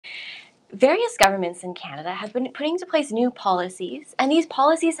Various governments in Canada have been putting into place new policies, and these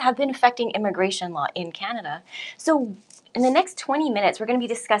policies have been affecting immigration law in Canada. So, in the next 20 minutes, we're going to be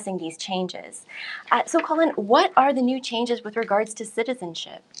discussing these changes. So, Colin, what are the new changes with regards to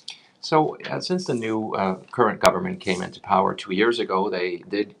citizenship? So, since the new current government came into power 2 years ago, they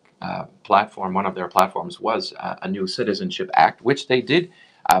did platform, one of their platforms was a new Citizenship Act, which they did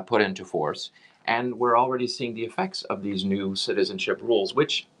put into force. And we're already seeing the effects of these new citizenship rules,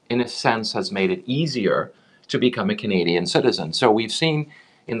 which in a sense has made it easier to become a Canadian citizen. So, we've seen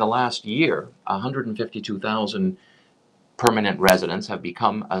in the last year 152,000 permanent residents have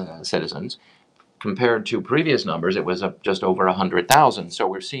become citizens. Compared to previous numbers, it was just over 100,000. So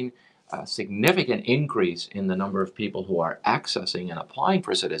we're seeing a significant increase in the number of people who are accessing and applying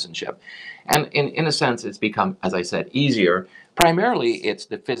for citizenship. And in a sense, it's become, as I said, easier. Primarily, it's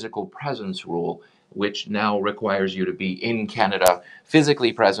the physical presence rule, which now requires you to be in Canada,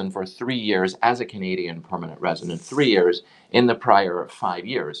 physically present for 3 years as a Canadian permanent resident, 3 years in the prior 5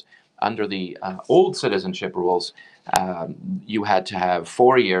 years. Under the old citizenship rules, you had to have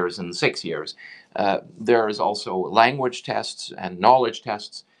 4 years and 6 years. There's also language tests and knowledge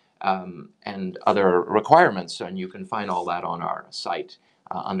tests and other requirements, and you can find all that on our site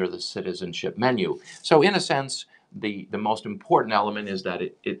under the citizenship menu. So, in a sense, the most important element is that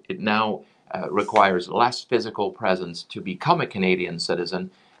it now requires less physical presence to become a Canadian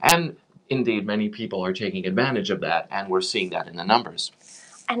citizen, and indeed, many people are taking advantage of that, and we're seeing that in the numbers.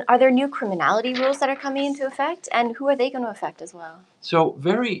 And are there new criminality rules that are coming into effect? And who are they going to affect as well? So,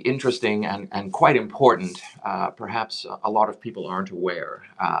 very interesting and quite important. Perhaps a lot of people aren't aware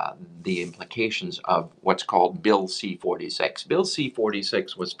the implications of what's called Bill C-46. Bill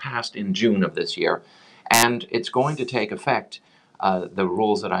C-46 was passed in June of this year, and it's going to take effect. The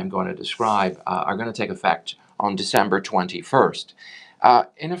rules that I'm going to describe are going to take effect on December 21st.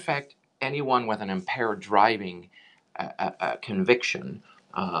 In effect, anyone with an impaired driving conviction,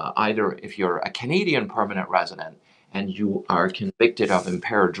 either if you're a Canadian permanent resident and you are convicted of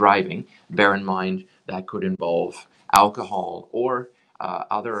impaired driving, bear in mind that could involve alcohol or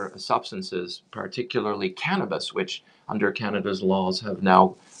other substances, particularly cannabis, which under Canada's laws have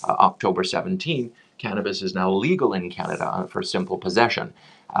now, October 17, cannabis is now legal in Canada for simple possession.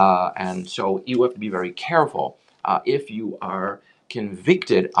 And so you have to be very careful if you are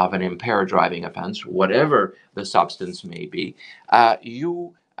convicted of an impaired driving offense, whatever the substance may be,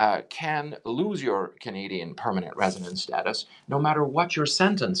 you can lose your Canadian permanent resident status no matter what your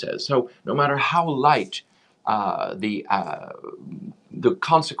sentence is. So no matter how light the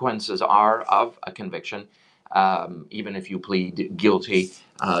consequences are of a conviction, even if you plead guilty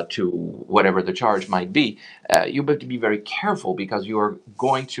to whatever the charge might be, you have to be very careful because you are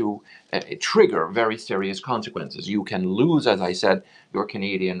going to trigger very serious consequences. You can lose, as I said, your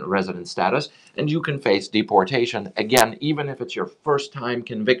Canadian resident status, and you can face deportation, again, even if it's your first time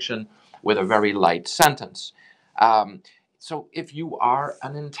conviction with a very light sentence. So if you are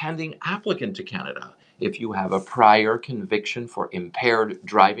an intending applicant to Canada, if you have a prior conviction for impaired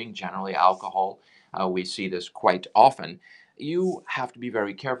driving, generally alcohol, we see this quite often, you have to be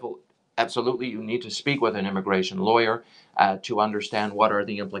very careful. Absolutely, you need to speak with an immigration lawyer to understand what are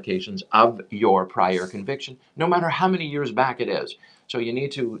the implications of your prior conviction, no matter how many years back it is. So you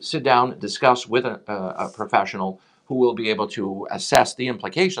need to sit down, discuss with a professional who will be able to assess the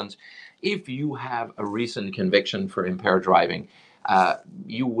implications. If you have a recent conviction for impaired driving,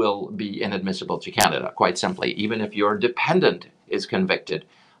 you will be inadmissible to Canada, quite simply. Even if your dependent is convicted,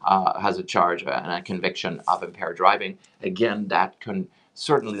 has a charge and a conviction of impaired driving, again, that can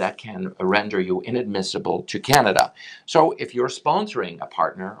render you inadmissible to Canada. So if you're sponsoring a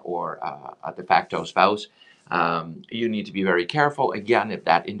partner or a de facto spouse, you need to be very careful. Again, if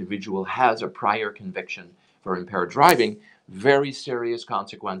that individual has a prior conviction for impaired driving, very serious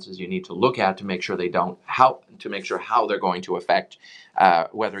consequences you need to look at to make sure how they're going to affect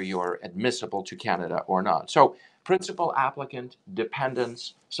whether you're admissible to Canada or not. So principal applicant,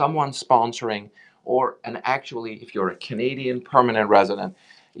 dependents, someone sponsoring, or if you're a Canadian permanent resident,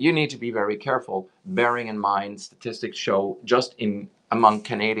 you need to be very careful, bearing in mind statistics show just among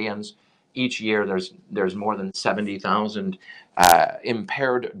Canadians, each year there's more than 70,000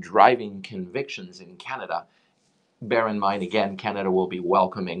 impaired driving convictions in Canada. Bear in mind, again, Canada will be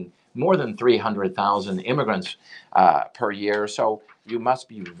welcoming more than 300,000 immigrants per year. So you must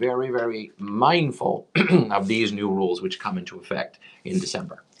be very, very mindful of these new rules which come into effect in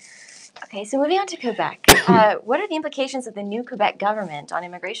December. Okay, so moving on to Quebec, what are the implications of the new Quebec government on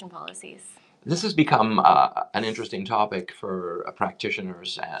immigration policies? This has become an interesting topic for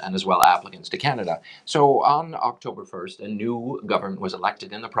practitioners and as well applicants to Canada. So on October 1st, a new government was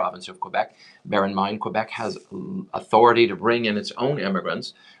elected in the province of Quebec. Bear in mind, Quebec has authority to bring in its own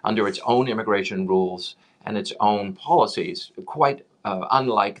immigrants under its own immigration rules and its own policies, quite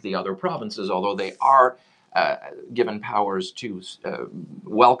unlike the other provinces, although they are uh, given powers to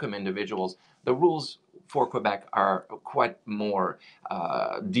welcome individuals. The rules for Quebec are quite more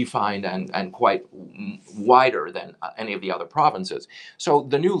defined and quite wider than any of the other provinces. So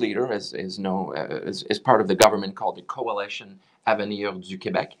the new leader is part of the government called the Coalition Avenir du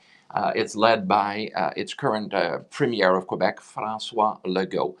Québec. It's led by its current Premier of Quebec, François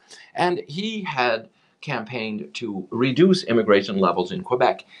Legault. And he had campaigned to reduce immigration levels in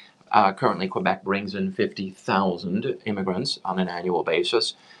Quebec. Currently, Quebec brings in 50,000 immigrants on an annual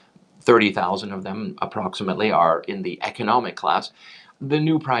basis. 30,000 of them approximately are in the economic class. The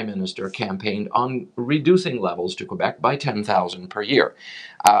new prime minister campaigned on reducing levels to Quebec by 10,000 per year.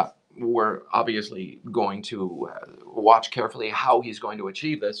 We're obviously going to watch carefully how he's going to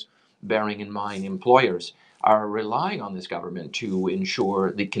achieve this, bearing in mind employers are relying on this government to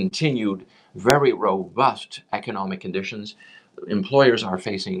ensure the continued very robust economic conditions. Employers are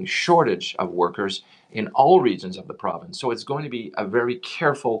facing shortage of workers in all regions of the province. So it's going to be a very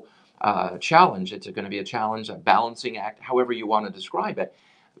careful challenge. It's going to be a challenge, a balancing act, however you want to describe it,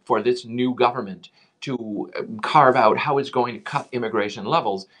 for this new government to carve out how it's going to cut immigration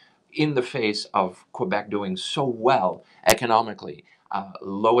levels in the face of Quebec doing so well economically.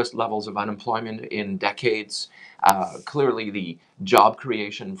 Lowest levels of unemployment in decades. Clearly, the job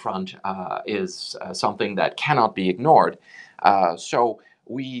creation front is something that cannot be ignored. So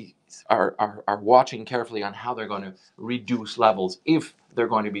we are watching carefully on how they're going to reduce levels, if they're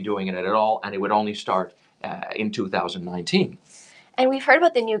going to be doing it at all, and it would only start in 2019. And we've heard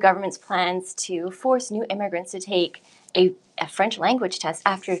about the new government's plans to force new immigrants to take a French language test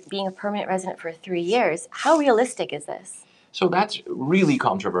after being a permanent resident for 3 years. How realistic is this? So that's really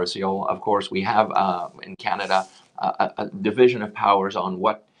controversial. Of course, we have in Canada a division of powers on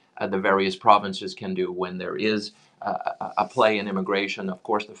what the various provinces can do when there is a play in immigration. Of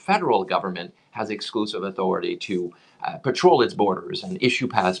course, the federal government has exclusive authority to patrol its borders and issue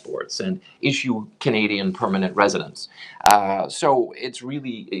passports and issue Canadian permanent residence. So it's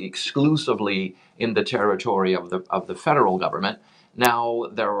really exclusively in the territory of the federal government. Now,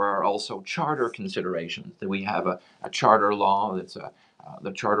 there are also charter considerations. That we have a charter law that's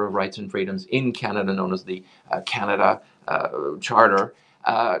the Charter of Rights and Freedoms in Canada, known as the Canada Charter.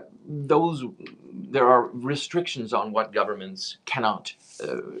 Those There are restrictions on what governments cannot,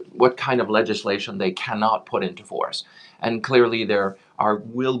 what kind of legislation they cannot put into force, and clearly there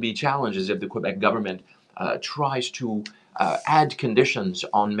will be challenges if the Quebec government tries to add conditions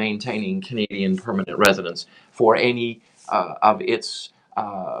on maintaining Canadian permanent residence for any of its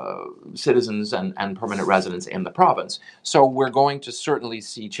citizens and permanent residents in the province. So we're going to certainly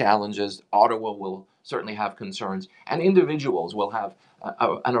see challenges. Ottawa will certainly have concerns, and individuals will have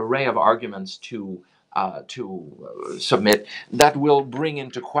an array of arguments to submit that will bring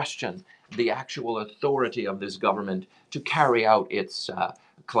into question the actual authority of this government to carry out its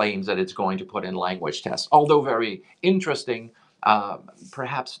claims that it's going to put in language tests. Although very interesting,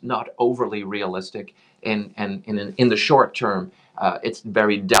 perhaps not overly realistic. In the short term, it's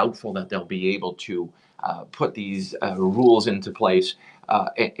very doubtful that they'll be able to put these rules into place,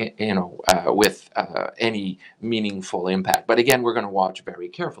 with any meaningful impact. But again, we're going to watch very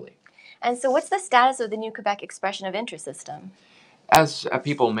carefully. And so, what's the status of the new Quebec expression of interest system? As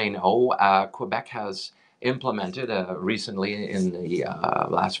people may know, Quebec has implemented recently in the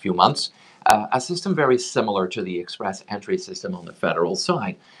last few months a system very similar to the express entry system on the federal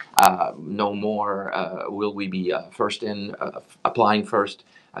side. No more will we be first in, applying first,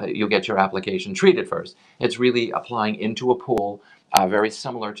 you'll get your application treated first. It's really applying into a pool. Very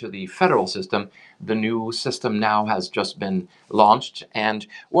similar to the federal system. The new system now has just been launched, and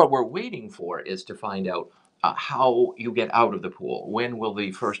what we're waiting for is to find out how you get out of the pool. When will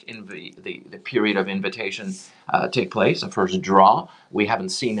the first the period of invitation take place, a first draw? We haven't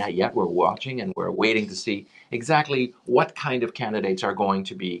seen that yet. We're watching and we're waiting to see exactly what kind of candidates are going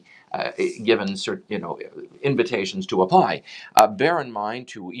to be given invitations to apply. Bear in mind,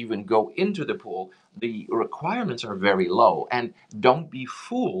 to even go into the pool, the requirements are very low, and don't be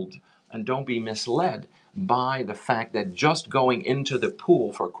fooled and don't be misled by the fact that just going into the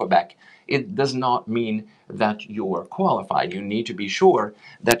pool for Quebec, it does not mean that you're qualified. You need to be sure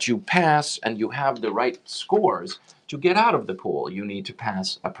that you pass and you have the right scores To get out of the pool, you need to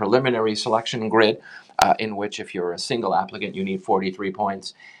pass a preliminary selection grid in which, if you're a single applicant, you need 43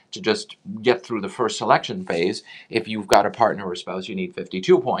 points to just get through the first selection phase. If you've got a partner or spouse, you need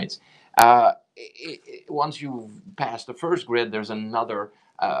 52 points. Once you've passed the first grid, there's another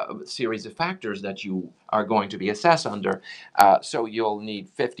series of factors that you are going to be assessed under. So you'll need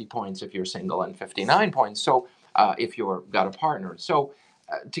 50 points if you're single and 59 points so if you've got a partner. So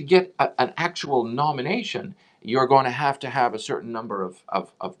to get an actual nomination, you're going to have a certain number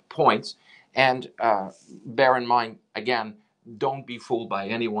of points. And bear in mind, again, don't be fooled by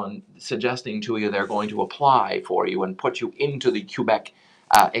anyone suggesting to you they're going to apply for you and put you into the Quebec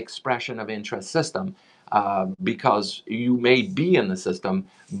expression of interest system, because you may be in the system,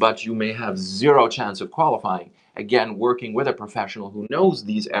 but you may have zero chance of qualifying. Again, working with a professional who knows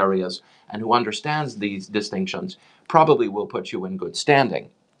these areas and who understands these distinctions probably will put you in good standing.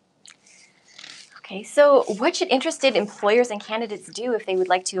 Okay, so what should interested employers and candidates do if they would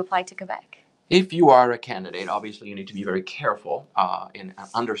like to apply to Quebec? If you are a candidate, obviously you need to be very careful and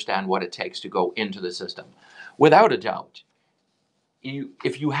understand what it takes to go into the system. Without a doubt,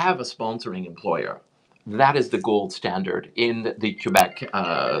 if you have a sponsoring employer, that is the gold standard in the Quebec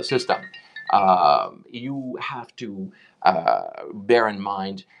system. You have to bear in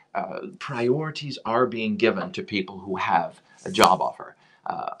mind priorities are being given to people who have a job offer,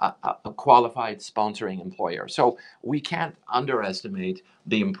 a qualified sponsoring employer. So we can't underestimate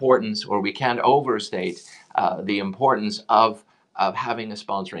the importance, or we can't overstate the importance of having a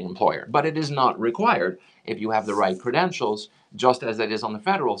sponsoring employer. But it is not required if you have the right credentials, just as it is on the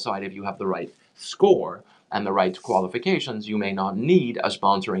federal side. If you have the right score and the right qualifications, you may not need a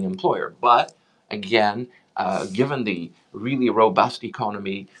sponsoring employer. But again, given the really robust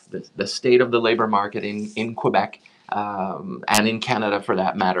economy, the state of the labor market in Quebec and in Canada for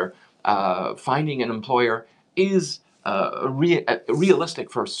that matter, finding an employer is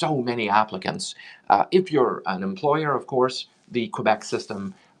realistic for so many applicants. If you're an employer, of course, the Quebec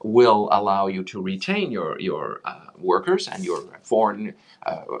system will allow you to retain your workers and your foreign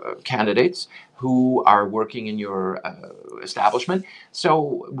candidates who are working in your establishment.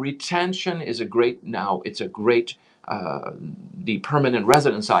 So retention is it's a great, the permanent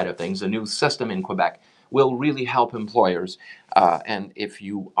resident side of things, the new system in Quebec will really help employers. And if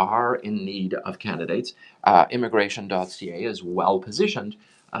you are in need of candidates, Immigration.ca is well positioned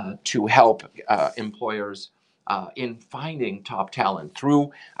to help employers in finding top talent through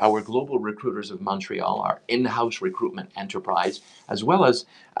our Global Recruiters of Montreal, our in-house recruitment enterprise, as well as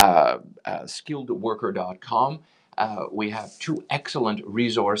skilledworker.com. We have two excellent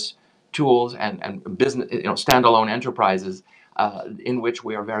resource tools and business, standalone enterprises in which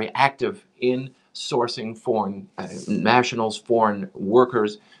we are very active in sourcing foreign nationals, foreign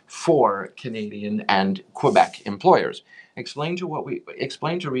workers for Canadian and Quebec employers. Explain to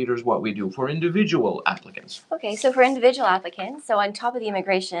readers what we do for individual applicants. Okay, so for individual applicants, so on top of the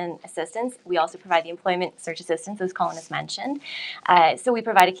immigration assistance, we also provide the employment search assistance, as Colin has mentioned. So we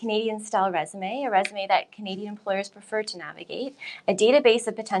provide a Canadian-style resume, a resume that Canadian employers prefer to navigate, a database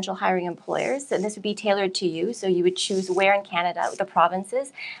of potential hiring employers, and this would be tailored to you, so you would choose where in Canada, the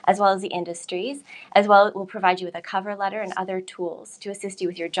provinces, as well as the industries. As well, it will provide you with a cover letter and other tools to assist you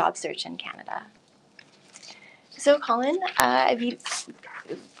with your job search in Canada. So, Colin,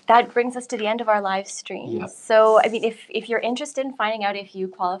 that brings us to the end of our live stream. Yep. So, if you're interested in finding out if you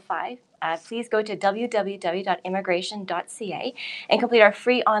qualify, please go to www.immigration.ca and complete our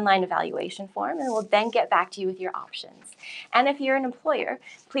free online evaluation form, and we'll then get back to you with your options. And if you're an employer,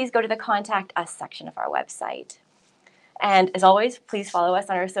 please go to the Contact Us section of our website. And as always, please follow us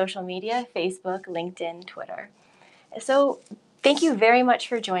on our social media, Facebook, LinkedIn, Twitter. So, thank you very much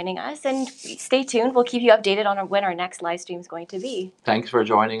for joining us, and stay tuned. We'll keep you updated on when our next live stream is going to be. Thanks for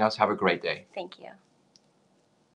joining us. Have a great day. Thank you.